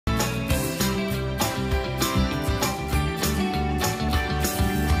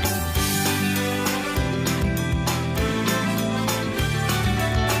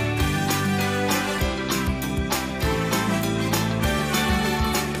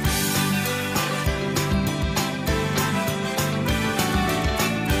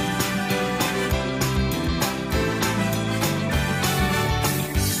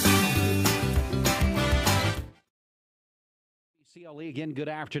Again, good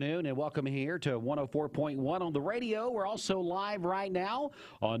afternoon and welcome here to 104.1 on the radio. We're also live right now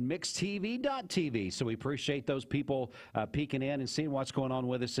on mixtv.tv. So we appreciate those people peeking in and seeing what's going on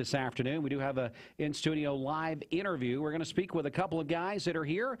with us this afternoon. We do have a in-studio live interview. We're going to speak with a couple of guys that are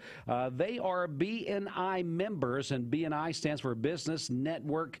here. They are BNI members, and BNI stands for Business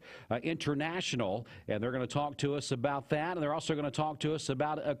Network International. And they're going to talk to us about that. And they're also going to talk to us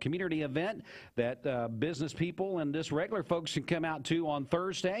about a community event that business people and just regular folks can come out to on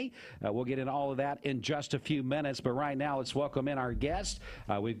Thursday. We'll get into all of that in just a few minutes, but right now let's welcome in our guest.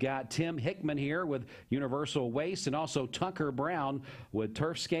 We've got Tim Hickman here with Universal Waste and also Tucker Brown with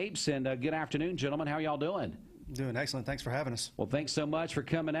Turfscapes. And good afternoon, gentlemen. How are y'all doing? Doing excellent. Thanks for having us. Well, thanks so much for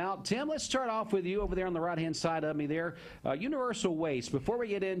coming out. Tim, let's start off with you over there on the right-hand side of me there. Universal Waste, before we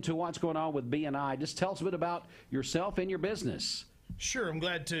get into what's going on with BNI, just tell us a bit about yourself and your business. Sure, I'm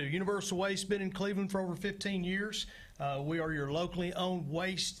glad to. Universal Waste, been in Cleveland for over 15 years. We are your locally owned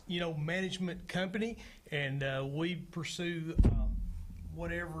waste, management company, and we pursue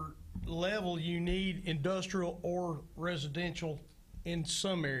whatever level you need, industrial or residential in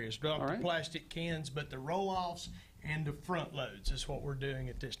some areas. Not the plastic cans, but the roll-offs and the front loads is what we're doing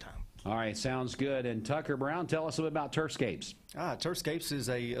at this time. All right, sounds good. And Tucker Brown, tell us a bit about Turfscapes. Turfscapes is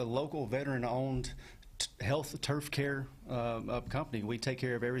a local veteran-owned health turf care company. We take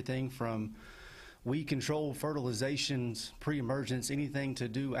care of everything from weed control, fertilizations, pre-emergence, anything to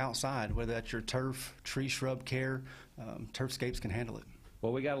do outside, whether that's your turf, tree shrub care. Turfscapes can handle it.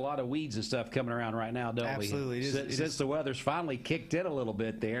 Well, we got a lot of weeds and stuff coming around right now, don't we? Absolutely. Since the weather's finally kicked in a little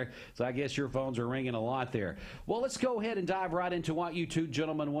bit there, so I guess your phones are ringing a lot there. Well, let's go ahead and dive right into what you two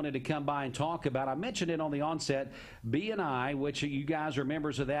gentlemen wanted to come by and talk about. I mentioned it on the onset, BNI, which you guys are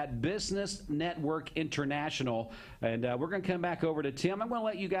members of that, Business Network International. And we're going to come back over to Tim. I'm going to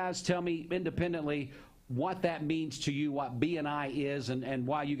let you guys tell me independently what that means to you, what BNI is, and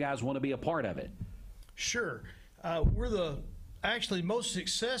why you guys want to be a part of it. Sure. We're the actually most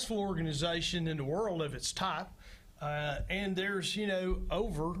successful organization in the world of its type, and there's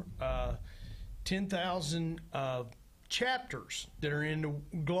over 10,000 chapters that are in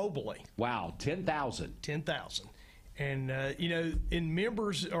globally. Wow, 10,000. 10,000, and in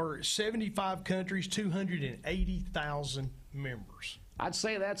members are 75 countries, 280,000 members. I'd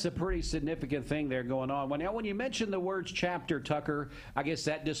say that's a pretty significant thing there going on. Now, when you mention the words chapter, Tucker, I guess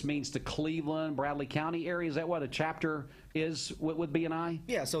that just means the Cleveland, Bradley County area. Is that what a chapter is with BNI?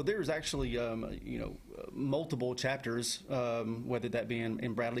 Yeah, so there's actually, multiple chapters, whether that be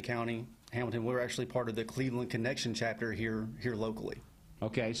in Bradley County, Hamilton. We're actually part of the Cleveland Connection chapter here locally.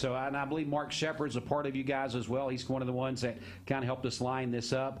 Okay, so and I believe Mark Shepard's a part of you guys as well. He's one of the ones that kind of helped us line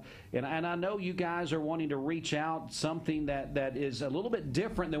this up. And I know you guys are wanting to reach out something that is a little bit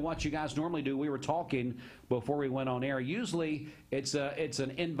different than what you guys normally do. We were talking before we went on air. Usually it's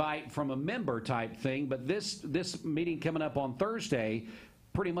an invite from a member type thing, but this meeting coming up on Thursday,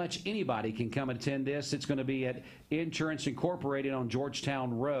 pretty much anybody can come attend this. It's going to be at Insurance Incorporated on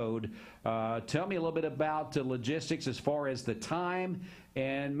Georgetown Road. Tell me a little bit about the logistics as far as the time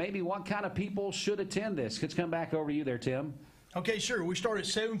and maybe what kind of people should attend this. Let's come back over to you there, Tim. Okay, sure. We start at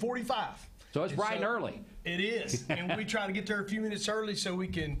 7:45. So it's bright and early. It is, and we try to get there a few minutes early so we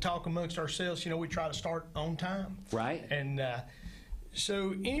can talk amongst ourselves. We try to start on time. Right. And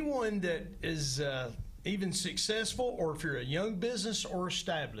so anyone that is even successful, or if you're a young business or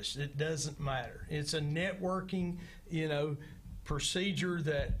established, it doesn't matter. It's a networking, procedure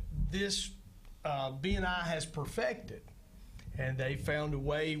that this BNI has perfected. And they found a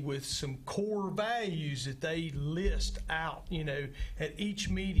way with some core values that they list out, at each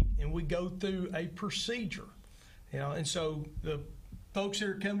meeting. And we go through a procedure, and so the folks that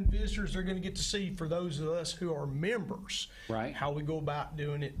are coming visitors, they're going to get to see, for those of us who are members, right, how we go about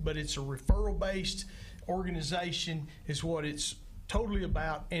doing it. But it's a referral-based organization is what it's totally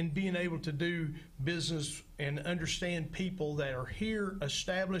about, and being able to do business and understand people that are here,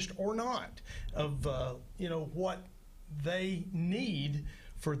 established or not, of what they need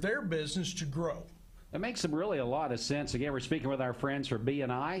for their business to grow. It makes really a lot of sense. Again, we're speaking with our friends from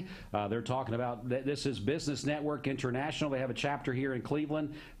BNI. They're talking about, this is Business Network International. They have a chapter here in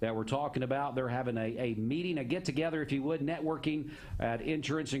Cleveland that we're talking about. They're having a meeting, a get-together, if you would, networking at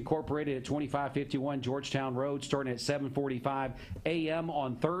Insurance Incorporated at 2551 Georgetown Road, starting at 7:45 a.m.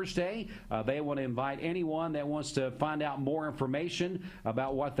 on Thursday. They want to invite anyone that wants to find out more information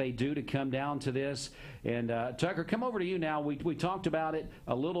about what they do to come down to this. And Tucker, come over to you now. We talked about it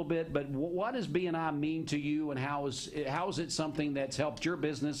a little bit, but what does BNI mean to you, and how is it something that's helped your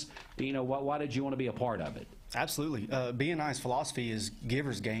business? Why did you want to be a part of it? Absolutely. BNI's philosophy is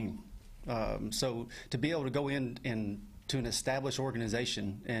givers gain. So to be able to go in and to an established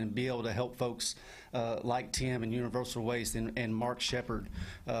organization and be able to help folks like Tim and Universal Waste and Mark Shepard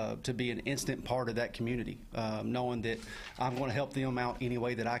to be an instant part of that community, knowing that I'm going to help them out any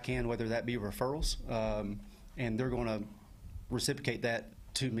way that I can, whether that be referrals, and they're going to reciprocate that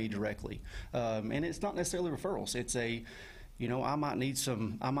to me directly. And it's not necessarily referrals. It's a, you know, I might need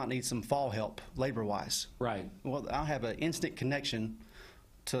some fall help labor wise. Right. Well, I'll have an instant connection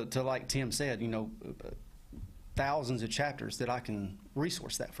to like Tim said, you know, thousands of chapters that I can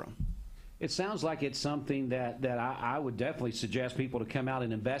resource that from. It sounds like it's something that I would definitely suggest people to come out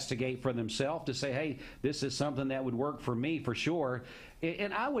and investigate for themselves, to say, hey, this is something that would work for me for sure.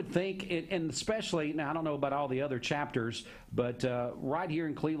 And I would think, and especially, now I don't know about all the other chapters, but right here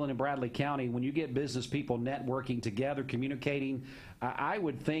in Cleveland and Bradley County, when you get business people networking together, communicating, I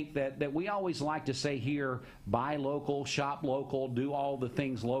would think that we always like to say here, buy local, shop local, do all the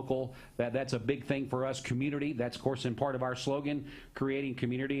things local. That's a big thing for us, community. That's, of course, in part of our slogan, creating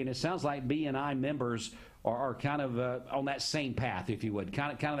community. And it sounds like B&I members are kind of on that same path, if you would,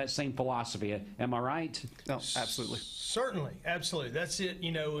 kind of that same philosophy. Am I right? No, absolutely. Certainly, absolutely. That's it.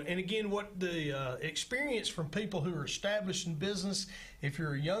 You know, and again, what the experience from people who are established in business, if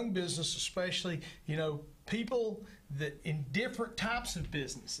you're a young business especially, you know, people that in different types of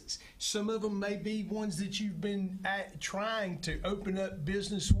businesses. Some of them may be ones that you've been trying to open up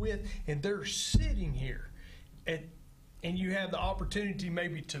business with, and they're sitting here, and you have the opportunity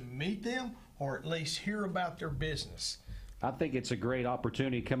maybe to meet them or at least hear about their business. I think it's a great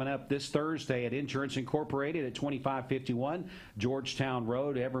opportunity coming up this Thursday at Insurance Incorporated at 2551 Georgetown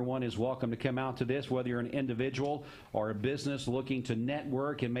Road. Everyone is welcome to come out to this, whether you're an individual or a business looking to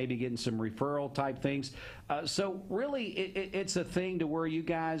network and maybe getting some referral type things. So really, it's a thing to where you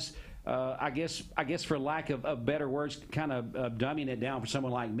guys, I guess for lack of better words, kind of dumbing it down for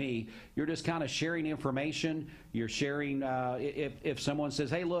someone like me, you're just kind of sharing information. You're sharing, if someone says,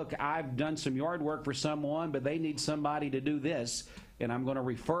 hey, look, I've done some yard work for someone, but they need somebody to do this, and I'm going to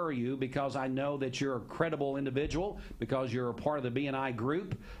refer you because I know that you're a credible individual, because you're a part of the B&I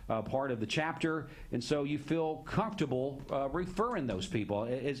group, part of the chapter, and so you feel comfortable referring those people.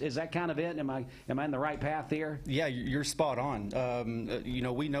 Is that kind of it? Am I in the right path there? Yeah, you're spot on. You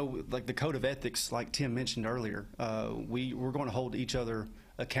know, we know, like the code of ethics, like Tim mentioned earlier, we're going to hold each other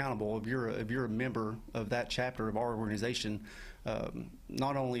accountable. If you're a member of that chapter of our organization,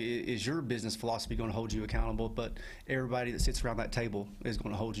 not only is your business philosophy going to hold you accountable, but everybody that sits around that table is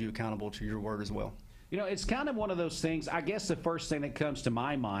going to hold you accountable to your word as well. You know, it's kind of one of those things. I guess the first thing that comes to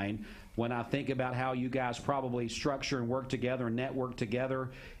my mind when I think about how you guys probably structure and work together and network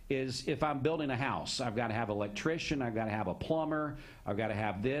together is, if I'm building a house, I've got to have an electrician, I've got to have a plumber, I've got to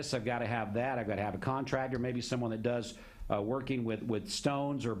have this, I've got to have that, I've got to have a contractor, maybe someone that does working with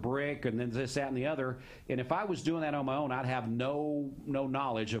stones or brick, and then this, that, and the other. And if I was doing that on my own, I'd have no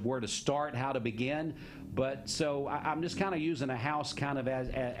knowledge of where to start, how to begin. But so I'm just kind of using a house kind of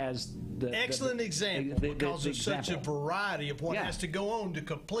as the excellent example, because there's such a variety of what has to go on to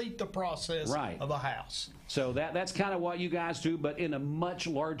complete the process of a house. So that's kind of what you guys do, but in a much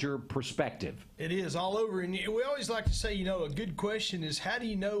larger perspective. It is all over. And we always like to say, you know, a good question is, how do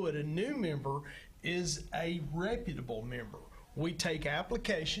you know that a new member is a reputable member? We take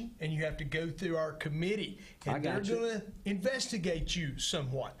application, and you have to go through our committee, and they're going to investigate you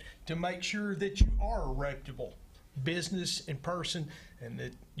somewhat to make sure that you are a reputable business and person, and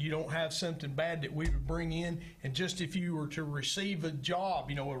that you don't have something bad that we would bring in. And just if you were to receive a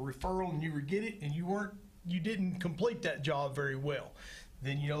job, you know, a referral, and you would get it, and you didn't complete that job very well,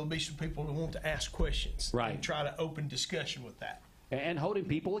 then, you know, there'll be some people that want to ask questions and try to open discussion with that. And holding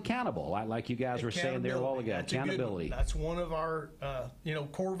people accountable, like you guys were saying there a while ago. Accountability. That's one of our,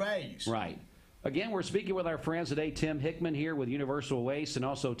 core values. Right. Again, we're speaking with our friends today, Tim Hickman here with Universal Waste, and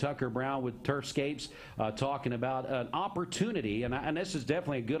also Tucker Brown with Turfscapes, talking about an opportunity, and this is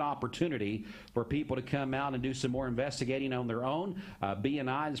definitely a good opportunity for people to come out and do some more investigating on their own.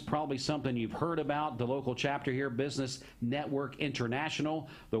 B&I is probably something you've heard about, the local chapter here, Business Network International,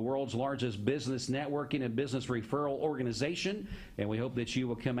 the world's largest business networking and business referral organization, and we hope that you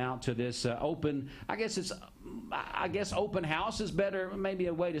will come out to this open, I guess open house is better, maybe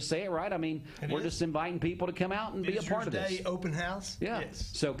a way to say it, right? I mean, we're just inviting people to come out and be a part of this. Open house? Yeah. Yes.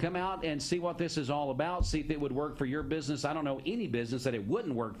 So come out and see what this is all about, see if it would work for your business. I don't know any business that it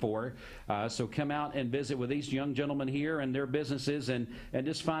wouldn't work for. So come out and visit with these young gentlemen here and their businesses, and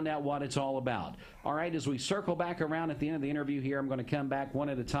just find out what it's all about. All right, as we circle back around at the end of the interview here, I'm going to come back one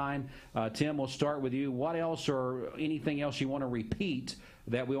at a time. Tim, we'll start with you. What else or anything else you want to repeat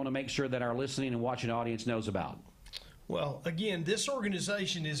that we want to make sure that our listening and watching audience knows about? Well, again, this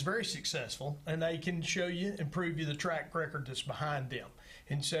organization is very successful, and they can show you and prove you the track record that's behind them.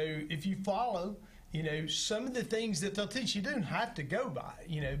 And so if you follow, some of the things that they'll teach you don't have to go by,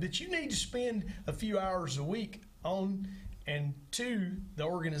 but you need to spend a few hours a week on and to the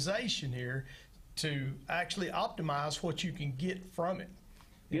organization here to actually optimize what you can get from it.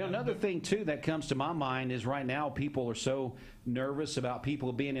 Another thing, too, that comes to my mind is right now people are so nervous about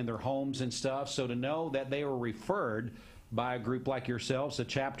people being in their homes and stuff. So to know that they were referred by a group like yourselves, a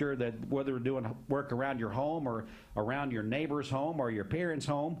chapter that whether they're doing work around your home or around your neighbor's home or your parents'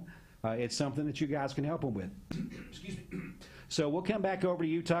 home, it's something that you guys can help them with. Excuse me. So we'll come back over to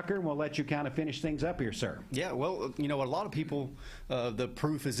you, Tucker, and we'll let you kind of finish things up here, sir. Yeah, well, a lot of people, the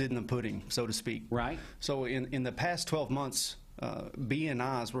proof is in the pudding, so to speak. Right. So in the past 12 months,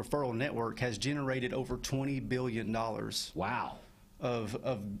 BNI's referral network has generated over $20 billion. Wow. Of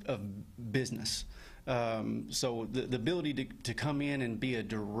business. So the ability to come in and be a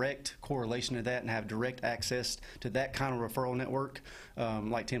direct correlation to that and have direct access to that kind of referral network,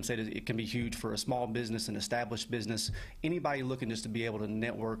 like Tim said, it can be huge for a small business, an established business, anybody looking just to be able to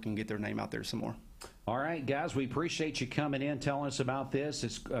network and get their name out there some more. All right, guys, we appreciate you coming in, telling us about this.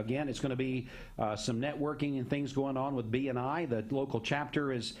 It's going to be some networking and things going on with BNI. The local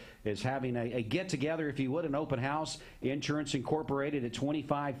chapter is having a get-together, if you would, an open house, Insurance Incorporated at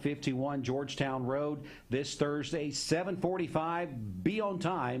 2551 Georgetown Road this Thursday, 7:45. Be on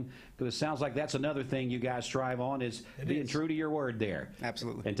time, because it sounds like that's another thing you guys strive on is being true to your word there.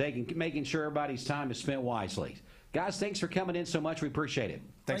 Absolutely. And making sure everybody's time is spent wisely. Guys, thanks for coming in so much. We appreciate it.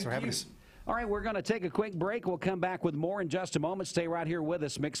 Thanks for having us. All right, we're going to take a quick break. We'll come back with more in just a moment. Stay right here with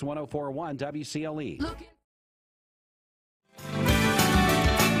us. Mix 104.1 WCLE.